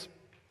onions.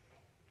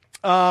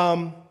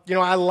 I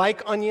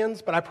like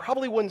onions, but I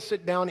probably wouldn't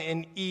sit down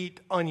and eat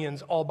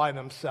onions all by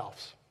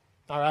themselves.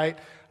 All right?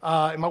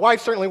 And my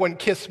wife certainly wouldn't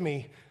kiss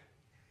me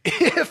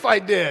if I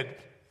did.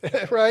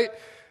 Right?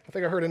 I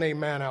think I heard an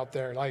amen out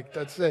there. Like,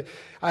 that's it.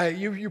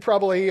 You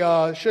probably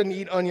shouldn't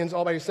eat onions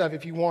all by yourself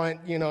if you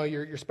want,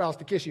 your spouse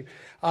to kiss you.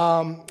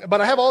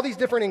 But I have all these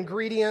different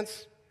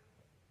ingredients.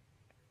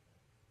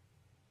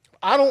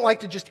 I don't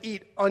like to just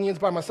eat onions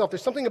by myself.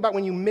 There's something about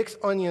when you mix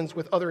onions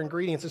with other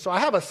ingredients. And so I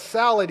have a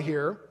salad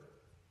here.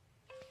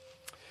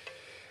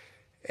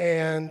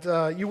 And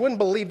you wouldn't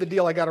believe the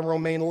deal I got on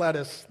romaine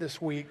lettuce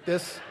this week.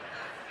 This,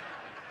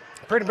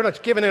 pretty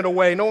much giving it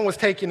away. No one was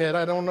taking it.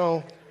 I don't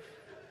know.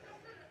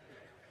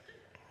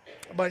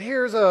 But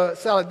here's a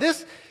salad.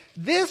 This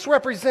is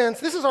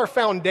our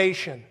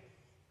foundation.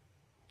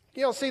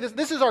 See this?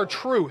 This is our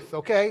truth,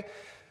 okay?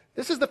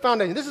 This is the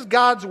foundation. This is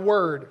God's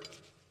word.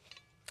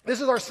 This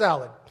is our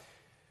salad.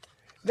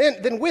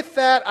 Then with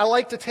that, I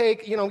like to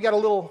take, we got a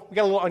little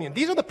onion.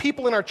 These are the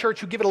people in our church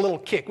who give it a little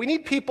kick. We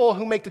need people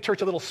who make the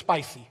church a little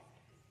spicy. You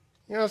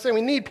know what I'm saying?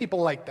 We need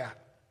people like that.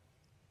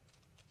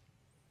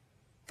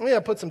 I'm going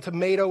to put some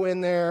tomato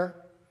in there.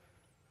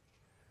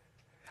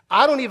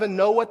 I don't even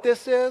know what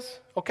this is,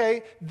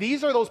 okay?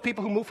 These are those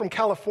people who move from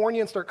California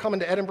and start coming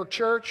to Edinburgh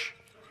Church.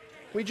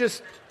 We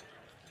just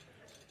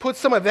put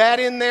some of that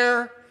in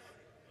there.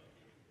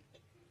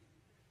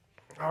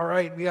 All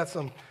right, we got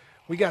some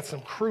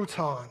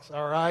croutons,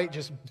 all right?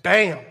 Just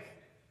bam.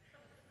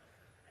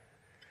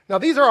 Now,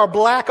 these are our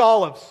black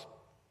olives.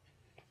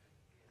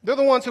 They're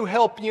the ones who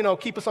help,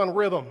 keep us on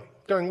rhythm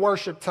during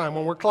worship time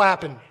when we're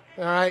clapping,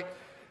 all right?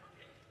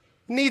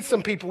 Need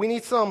some people. We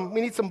need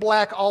some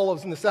black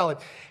olives in the salad.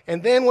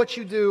 And then what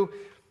you do,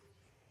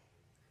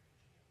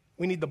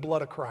 we need the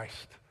blood of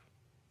Christ.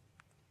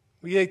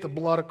 We take the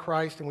blood of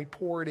Christ and we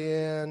pour it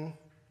in.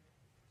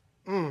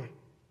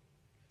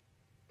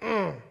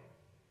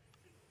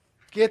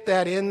 Get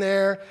that in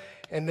there,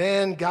 and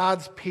then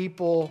God's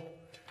people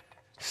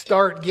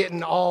start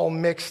getting all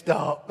mixed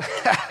up.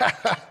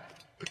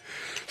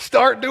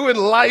 Start doing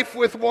life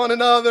with one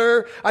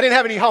another. I didn't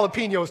have any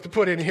jalapenos to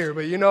put in here,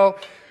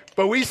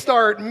 but we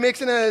start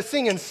mixing and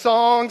singing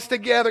songs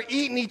together,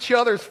 eating each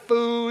other's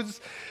foods,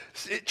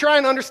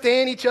 trying to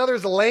understand each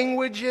other's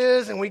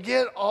languages, and we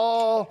get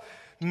all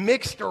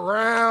mixed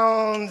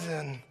around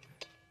and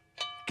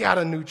got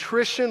a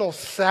nutritional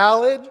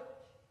salad.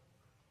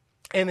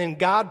 And then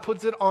God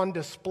puts it on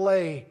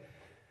display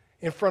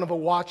in front of a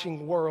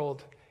watching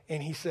world,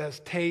 and he says,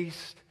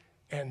 taste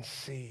and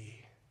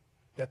see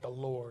that the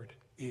Lord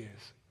is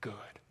good.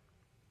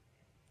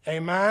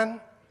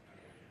 Amen?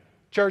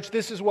 Church,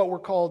 this is what we're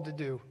called to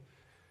do.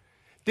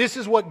 This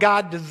is what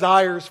God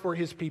desires for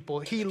his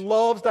people. He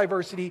loves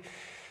diversity.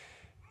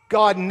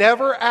 God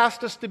never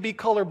asked us to be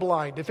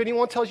colorblind. If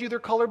anyone tells you they're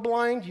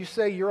colorblind, you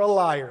say you're a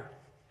liar.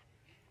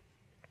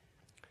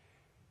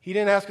 He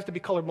didn't ask us to be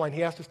colorblind.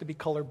 He asked us to be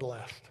color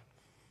blessed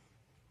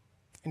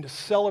and to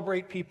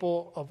celebrate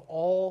people of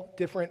all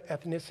different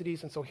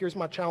ethnicities. And so here's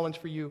my challenge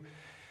for you.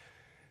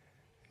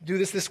 Do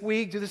this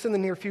week. Do this in the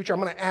near future.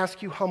 I'm going to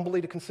ask you humbly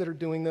to consider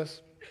doing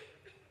this.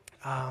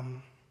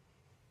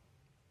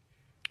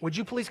 Would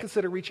you please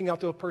consider reaching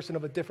out to a person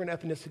of a different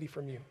ethnicity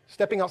from you?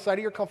 Stepping outside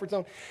of your comfort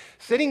zone.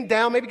 Sitting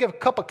down, maybe get a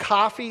cup of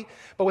coffee,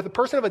 but with a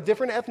person of a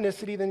different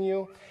ethnicity than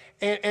you,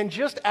 and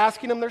just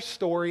asking them their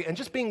story and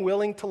just being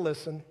willing to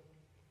listen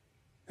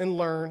and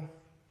learn.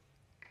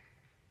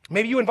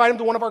 Maybe you invite them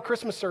to one of our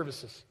Christmas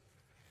services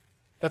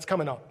that's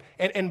coming up.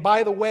 And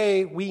by the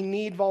way, we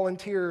need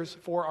volunteers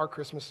for our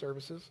Christmas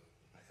services.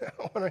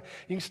 You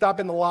can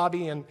stop in the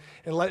lobby and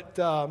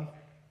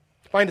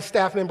find a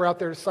staff member out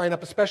there to sign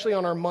up, especially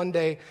on our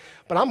Monday.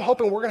 But I'm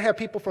hoping we're going to have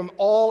people from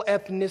all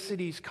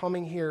ethnicities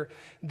coming here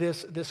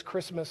this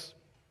Christmas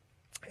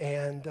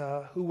and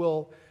who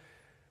will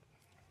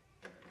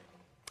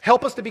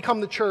help us to become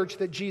the church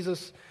that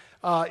Jesus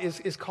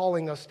is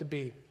calling us to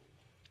be.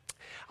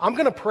 I'm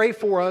going to pray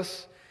for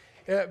us,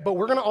 but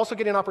we're going to also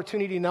get an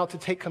opportunity now to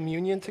take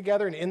communion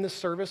together and end this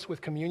service with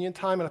communion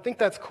time. And I think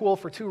that's cool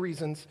for two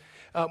reasons.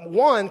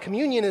 One,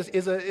 communion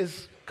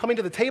is coming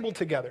to the table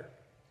together.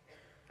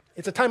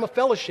 It's a time of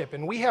fellowship,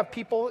 and we have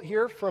people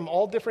here from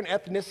all different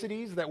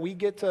ethnicities that we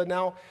get to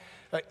now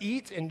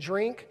eat and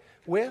drink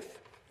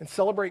with and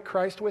celebrate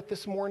Christ with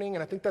this morning,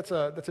 and I think that's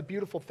a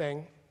beautiful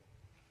thing.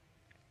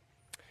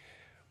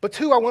 But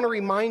two, I want to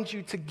remind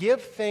you to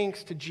give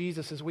thanks to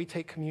Jesus as we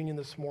take communion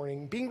this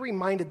morning, being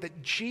reminded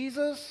that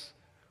Jesus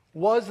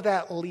was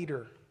that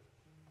leader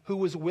who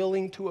was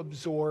willing to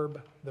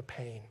absorb the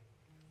pain.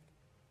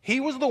 He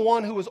was the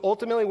one who was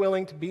ultimately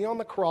willing to be on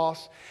the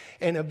cross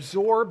and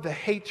absorb the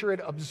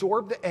hatred,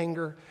 absorb the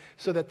anger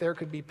so that there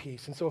could be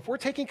peace. And so if we're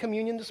taking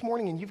communion this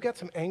morning and you've got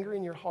some anger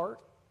in your heart,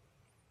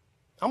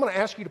 I'm going to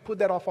ask you to put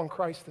that off on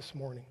Christ this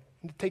morning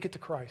and to take it to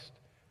Christ.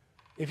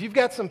 If you've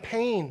got some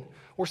pain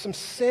or some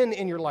sin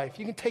in your life,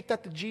 you can take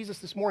that to Jesus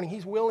this morning.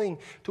 He's willing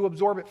to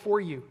absorb it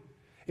for you.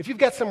 If you've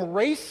got some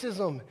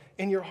racism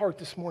in your heart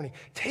this morning,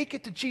 take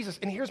it to Jesus.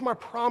 And here's my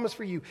promise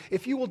for you.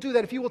 If you will do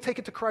that, if you will take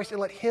it to Christ and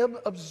let Him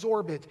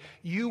absorb it,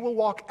 you will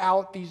walk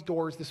out these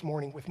doors this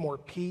morning with more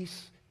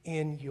peace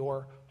in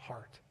your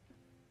heart.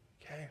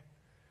 Okay?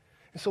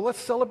 And so let's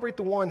celebrate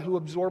the one who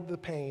absorbed the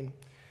pain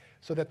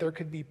so that there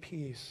could be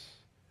peace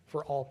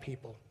for all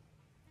people.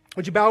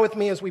 Would you bow with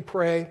me as we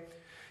pray?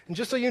 And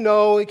just so you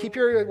know,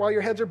 while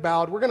your heads are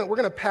bowed, we're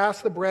gonna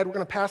pass the bread, we're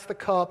gonna pass the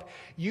cup.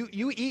 You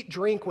eat,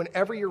 drink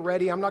whenever you're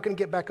ready. I'm not gonna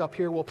get back up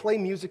here. We'll play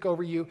music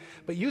over you,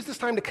 but use this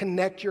time to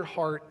connect your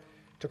heart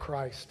to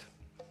Christ.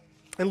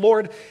 And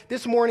Lord,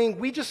 this morning,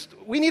 we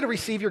need to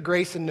receive your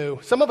grace anew.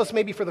 Some of us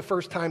maybe for the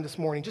first time this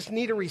morning just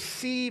need to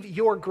receive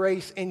your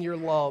grace and your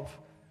love.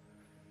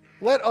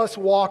 Let us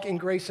walk in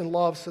grace and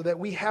love so that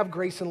we have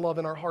grace and love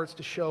in our hearts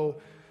to show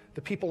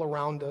the people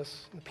around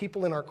us, the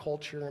people in our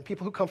culture, and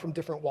people who come from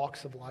different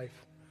walks of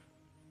life.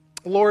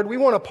 Lord, we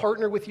want to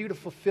partner with you to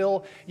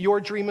fulfill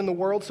your dream in the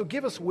world, so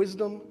give us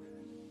wisdom.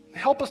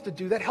 Help us to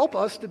do that. Help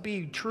us to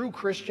be true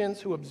Christians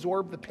who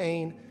absorb the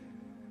pain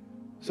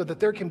so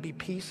that there can be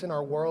peace in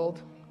our world.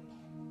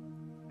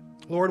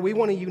 Lord, we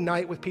want to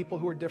unite with people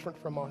who are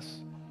different from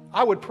us.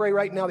 I would pray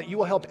right now that you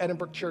will help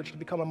Edinburgh Church to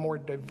become a more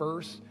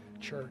diverse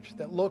church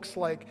that looks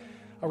like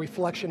a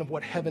reflection of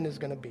what heaven is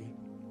going to be.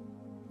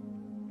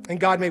 And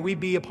God, may we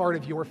be a part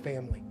of your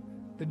family,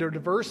 the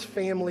diverse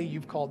family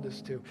you've called us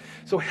to.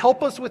 So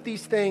help us with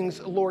these things,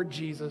 Lord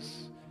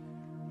Jesus.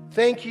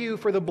 Thank you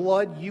for the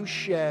blood you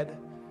shed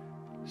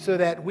so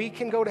that we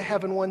can go to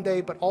heaven one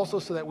day, but also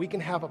so that we can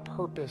have a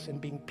purpose in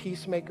being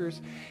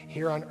peacemakers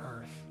here on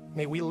earth.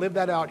 May we live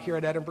that out here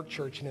at Edinburgh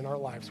Church and in our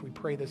lives. We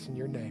pray this in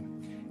your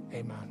name.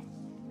 Amen.